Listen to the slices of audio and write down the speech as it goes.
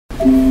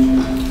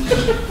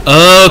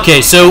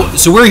Okay, so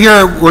we're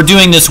here, we're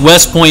doing this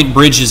West Point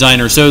Bridge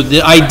Designer. So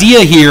the idea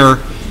here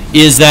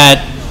is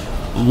that,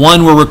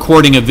 one, we're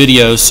recording a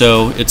video,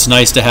 so it's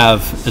nice to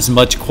have as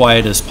much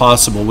quiet as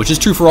possible, which is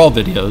true for all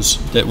videos,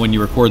 that when you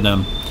record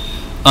them.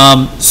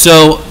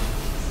 So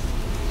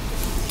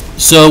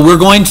we're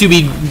going to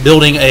be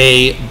building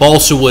a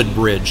balsa wood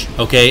bridge,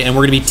 okay? And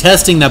we're going to be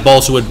testing that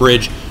balsa wood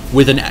bridge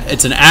with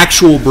it's an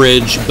actual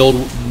bridge build.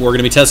 We're going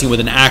to be testing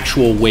with an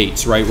actual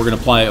weights, right? We're going to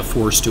apply a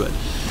force to it.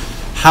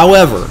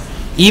 However,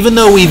 even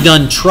though we've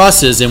done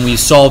trusses and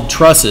we've solved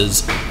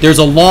trusses, there's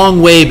a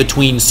long way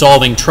between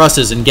solving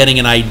trusses and getting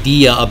an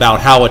idea about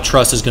how a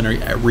truss is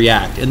going to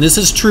react. And this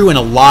is true in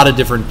a lot of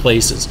different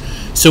places.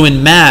 So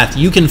in math,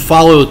 you can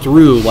follow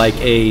through like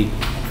a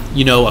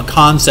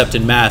concept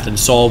in math and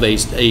solve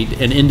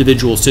an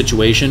individual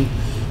situation,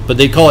 but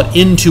they call it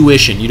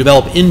intuition. You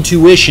develop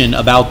intuition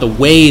about the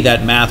way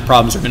that math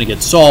problems are going to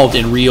get solved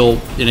in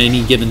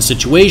any given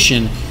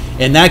situation.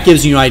 And that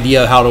gives you an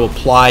idea of how to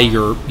apply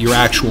your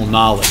actual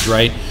knowledge,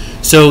 right?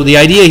 So the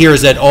idea here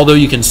is that although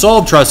you can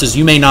solve trusses,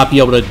 you may not be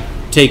able to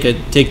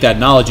take that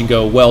knowledge and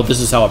go, well,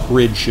 this is how a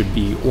bridge should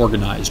be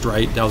organized,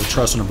 right? How the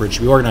truss on a bridge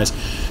should be organized.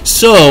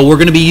 So we're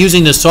going to be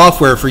using this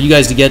software for you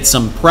guys to get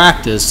some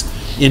practice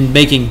in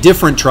making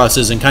different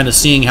trusses and kind of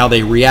seeing how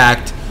they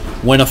react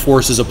when a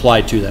force is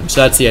applied to them.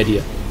 So that's the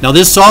idea. Now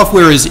this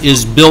software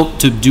is built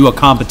to do a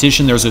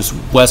competition. There's this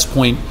West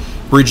Point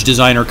Bridge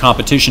Designer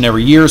competition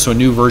every year, so a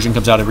new version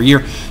comes out every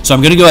year. So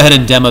I'm going to go ahead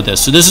and demo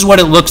this. So this is what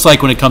it looks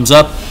like when it comes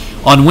up.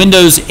 On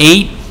Windows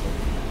 8,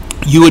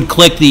 you would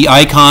click the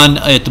icon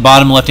at the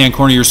bottom left-hand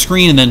corner of your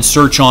screen and then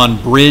search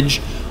on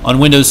Bridge. On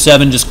Windows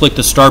 7, just click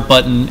the Start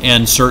button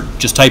and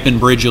just type in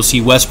Bridge. You'll see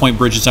West Point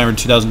Bridge Designer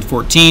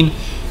 2014.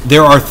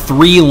 There are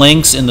 3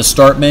 links in the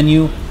Start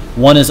menu.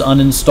 One is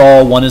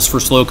uninstall, one is for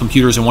slow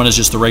computers, and one is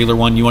just the regular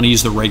one. You want to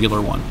use the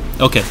regular one.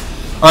 Okay.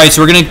 All right,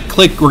 so we're going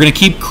to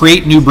keep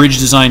Create New Bridge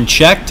Design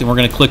checked, and we're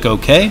going to click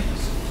OK.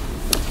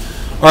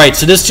 All right,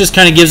 so this just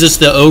kind of gives us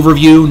the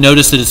overview.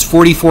 Notice that it's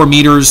 44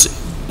 meters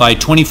by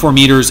 24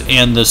 meters,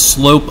 and the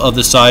slope of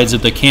the sides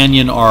of the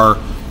canyon are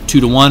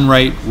 2 to 1,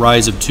 right?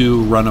 Rise of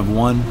 2, run of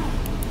 1.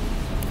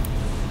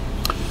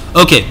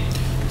 Okay,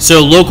 so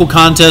local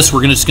contest,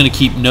 we're just going to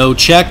keep no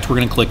checked. We're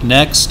going to click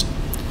Next.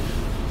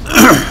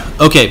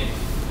 Okay,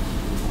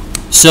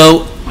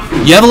 so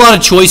you have a lot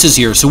of choices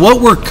here. So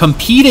what we're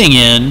competing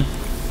in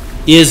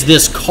is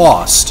this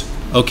cost.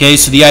 Okay,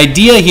 so the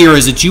idea here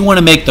is that you want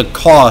to make the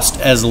cost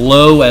as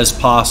low as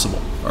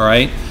possible. All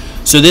right,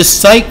 so this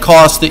site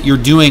cost that you're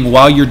doing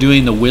while you're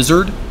doing the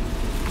wizard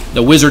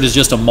is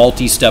just a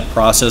multi-step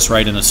process,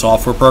 right, in a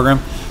software program.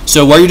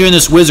 So while you're doing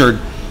this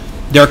wizard,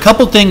 there are a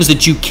couple things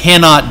that you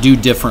cannot do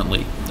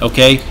differently.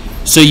 Okay,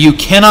 so you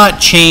cannot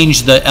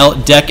change the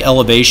deck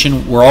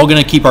elevation. We're all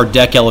going to keep our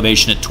deck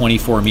elevation at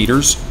 24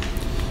 meters.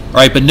 All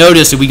right, but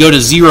notice if we go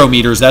to 0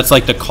 meters, that's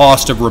like the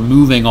cost of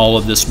removing all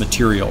of this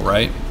material,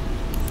 right?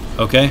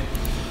 Okay.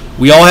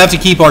 We all have to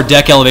keep our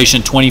deck elevation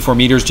at 24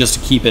 meters just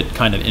to keep it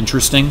kind of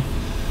interesting.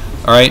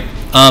 All right.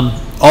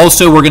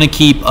 Also, we're going to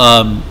keep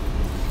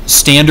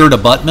standard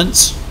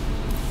abutments.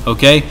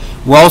 Okay.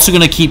 We're also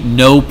going to keep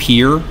no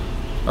pier.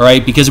 All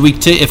right, because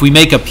if we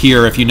make a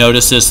pier, if you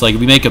notice this, like if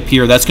we make a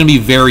pier, that's going to be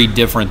very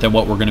different than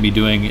what we're going to be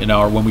doing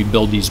when we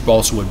build these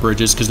balsa wood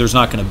bridges, because there's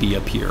not going to be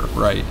a pier,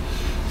 right?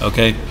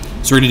 Okay.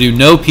 So we're going to do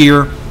no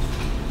pier.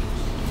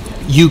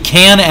 You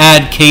can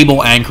add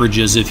cable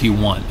anchorages if you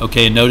want.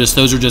 Okay, and notice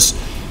those are just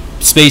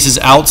spaces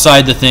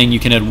outside the thing. You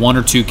can add 1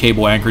 or 2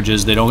 cable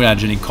anchorages. They don't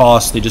add any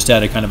cost. They just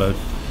add a kind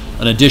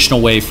of an additional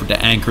way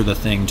to anchor the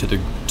thing to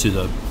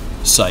the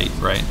site,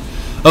 right?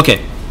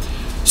 Okay.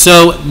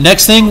 So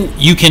next thing,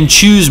 you can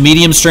choose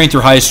medium strength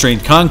or high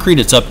strength concrete.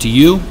 It's up to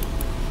you.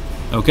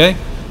 Okay.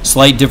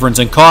 Slight difference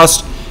in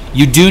cost.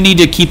 You do need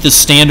to keep the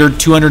standard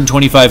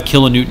 225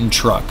 kilonewton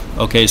truck.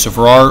 Okay, so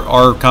for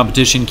our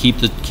competition, keep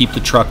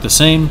the truck the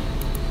same.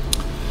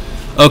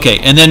 Okay,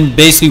 and then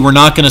basically we're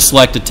not going to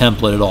select a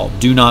template at all.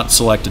 Do not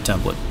select a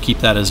template. Keep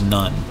that as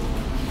none.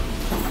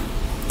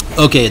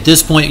 Okay, at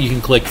this point you can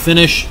click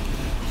Finish.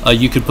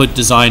 You could put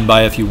Design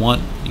By if you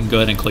want. You can go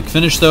ahead and click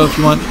Finish though if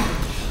you want.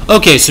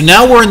 Okay, so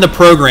now we're in the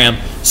program.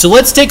 So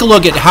let's take a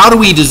look at how do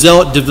we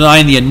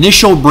design the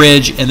initial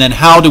bridge and then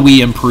how do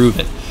we improve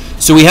it.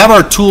 So we have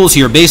our tools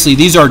here. Basically,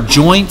 these are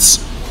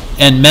joints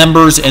and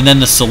members and then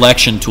the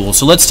selection tool.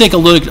 So let's take a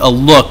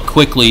look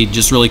quickly,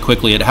 just really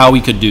quickly, at how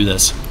we could do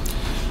this.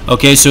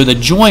 Okay, so the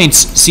joints,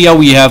 see how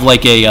we have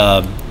like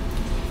a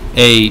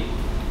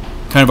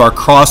kind of our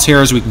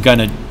crosshairs, we can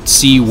kind of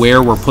see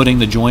where we're putting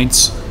the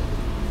joints.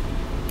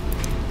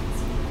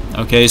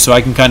 Okay, so I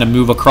can kind of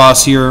move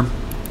across here.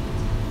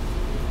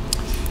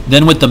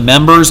 Then with the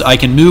members, I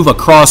can move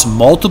across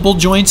multiple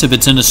joints if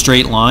it's in a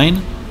straight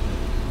line.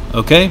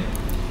 Okay,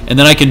 and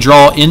then I can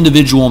draw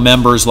individual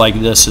members like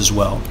this as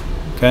well.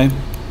 Okay.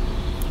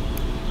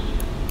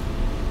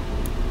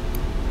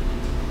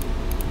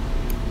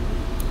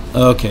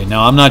 Okay,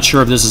 now I'm not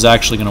sure if this is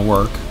actually going to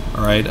work,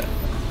 all right,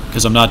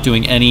 because I'm not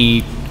doing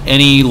any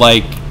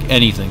like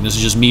anything. This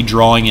is just me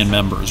drawing in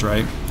members,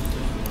 right?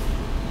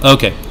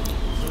 Okay,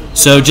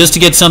 so just to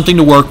get something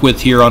to work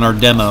with here on our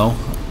demo,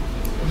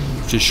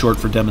 which is short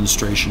for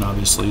demonstration,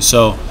 obviously.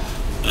 So,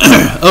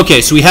 okay,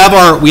 so we have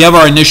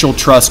our initial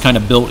truss kind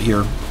of built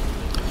here.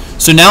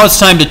 So now it's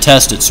time to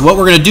test it. So what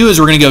we're going to do is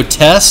we're going to go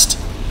test,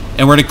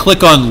 and we're going to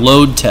click on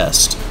load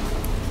test.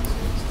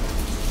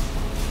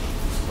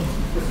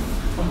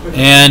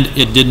 And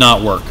it did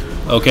not work.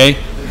 Okay,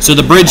 so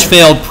the bridge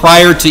failed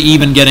prior to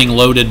even getting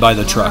loaded by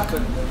the truck.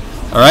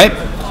 All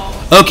right.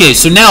 Okay,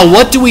 so now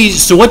what do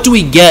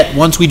we get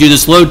once we do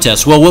this load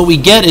test? Well, what we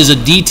get is a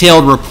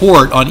detailed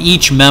report on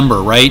each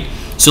member, right?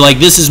 So like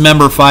this is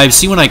member 5.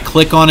 See when I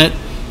click on it,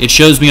 it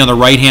shows me on the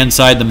right-hand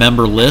side the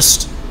member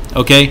list.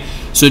 Okay,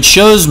 so it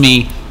shows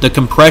me the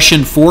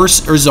compression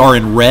forces are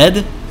in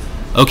red.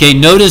 Okay,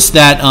 notice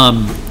that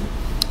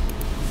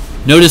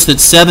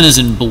 7 is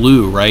in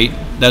blue, right?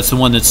 That's the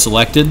one that's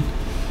selected.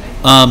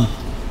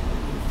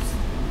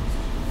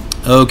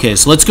 Okay,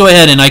 so let's go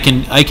ahead and I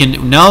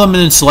can now I'm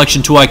in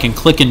selection tool. I can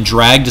click and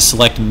drag to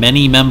select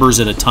many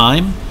members at a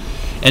time.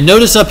 And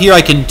notice up here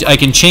I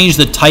can change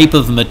the type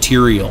of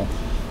material.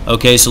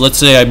 Okay, so let's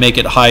say I make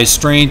it high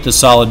strength, a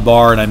solid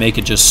bar, and I make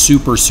it just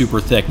super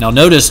thick. Now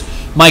notice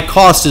my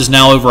cost is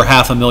now over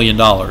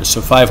 $500,000,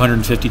 so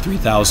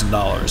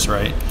 $553,000,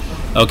 right?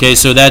 Okay,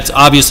 so that's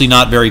obviously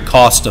not very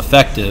cost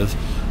effective.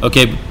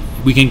 Okay,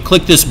 we can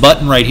click this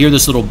button right here,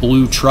 this little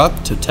blue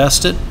truck, to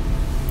test it.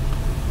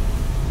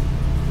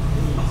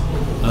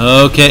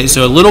 Okay,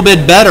 so a little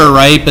bit better,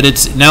 right? But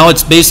it's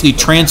basically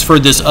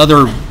transferred the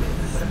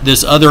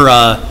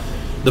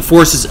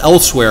forces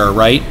elsewhere,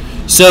 right?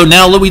 So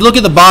now we look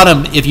at the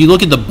bottom. If you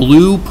look at the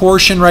blue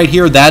portion right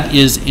here, that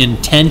is in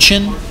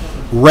tension.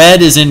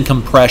 Red is in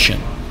compression.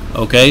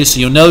 Okay, so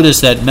you'll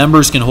notice that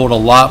members can hold a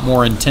lot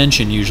more in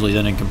tension usually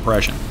than in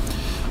compression.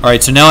 All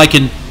right, so now I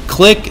can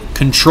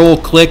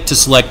Control-click to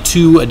select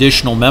 2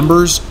 additional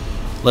members.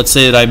 Let's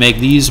say that I make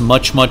these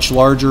much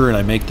larger and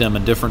I make them a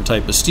different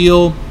type of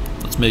steel.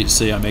 Let's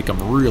say I make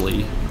them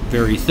really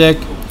very thick.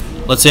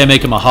 Let's say I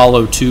make them a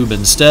hollow tube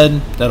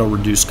instead. That'll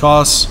reduce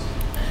costs.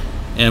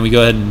 And we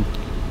go ahead and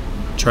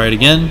try it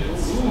again.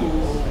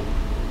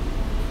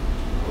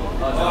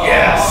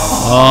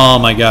 Yes! Oh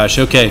my gosh,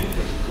 okay.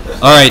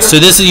 All right, so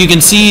this is, you can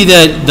see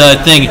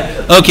the thing.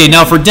 Okay,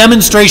 now for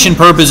demonstration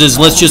purposes,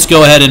 let's just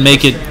go ahead and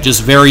make it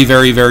just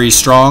very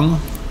strong.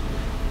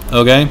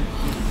 Okay?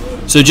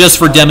 So just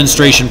for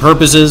demonstration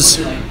purposes.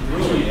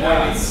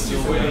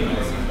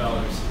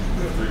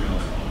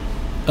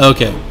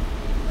 Okay.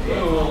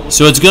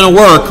 So it's going to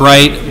work,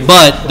 right?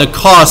 But the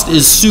cost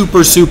is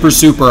super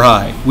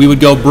high. We would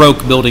go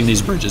broke building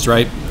these bridges,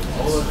 right?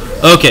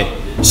 Okay.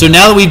 So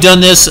now that we've done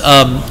this,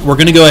 we're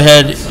going to go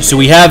ahead. So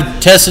we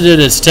have tested it.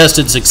 It's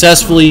tested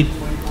successfully.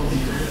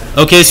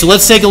 Okay, so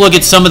let's take a look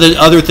at some of the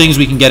other things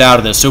we can get out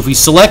of this. So if we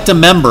select a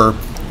member,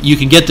 you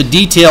can get the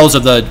details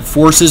of the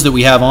forces that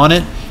we have on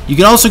it. You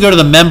can also go to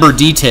the member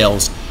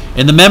details.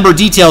 In the member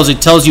details, it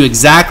tells you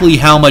exactly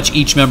how much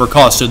each member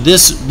costs. So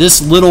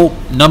this little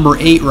number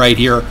 8 right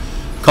here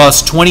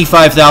costs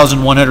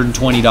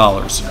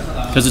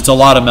 $25,120 because it's a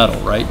lot of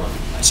metal, right?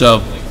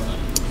 So,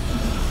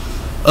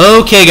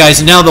 okay,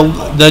 guys. Now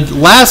the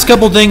last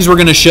couple things we're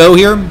going to show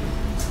here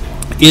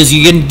is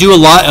you can do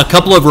a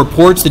couple of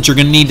reports that you're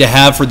going to need to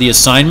have for the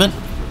assignment.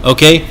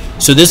 Okay,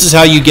 so this is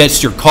how you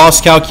get your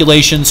cost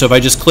calculation. So if I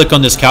just click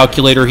on this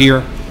calculator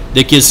here,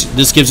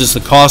 this gives us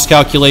the cost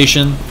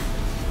calculation.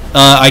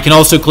 I can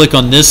also click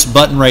on this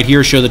button right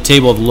here, show the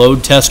table of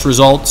load test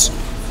results.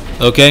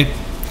 Okay,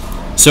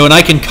 so and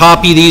I can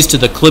copy these to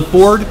the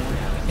clipboard,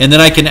 and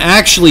then I can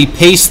actually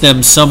paste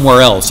them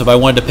somewhere else. If I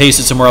wanted to paste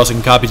it somewhere else, I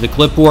can copy to the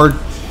clipboard.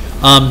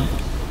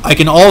 I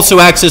can also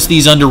access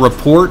these under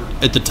report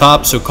at the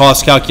top, so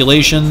cost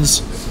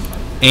calculations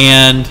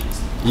and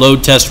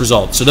load test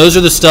results. So those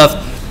are the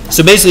stuff.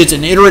 So basically it's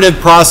an iterative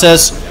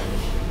process.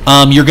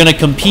 You're going to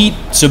compete.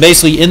 So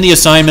basically in the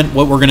assignment,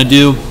 what we're going to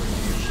do,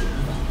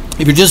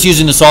 if you're just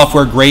using the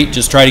software, great.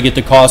 Just try to get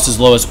the cost as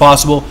low as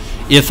possible.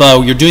 If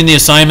you're doing the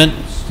assignment,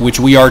 which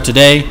we are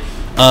today,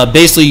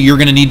 basically you're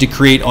going to need to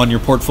create on your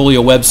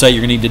portfolio website,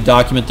 you're going to need to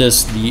document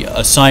this. The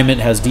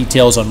assignment has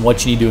details on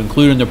what you need to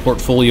include in the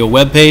portfolio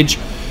webpage.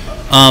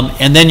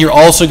 And then you're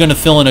also going to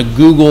fill in a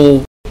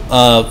Google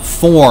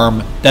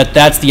form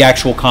that's the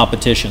actual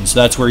competition.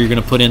 So that's where you're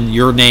going to put in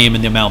your name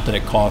and the amount that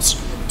it costs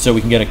so we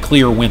can get a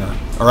clear winner.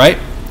 All right?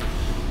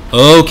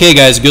 Okay,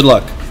 guys, good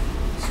luck.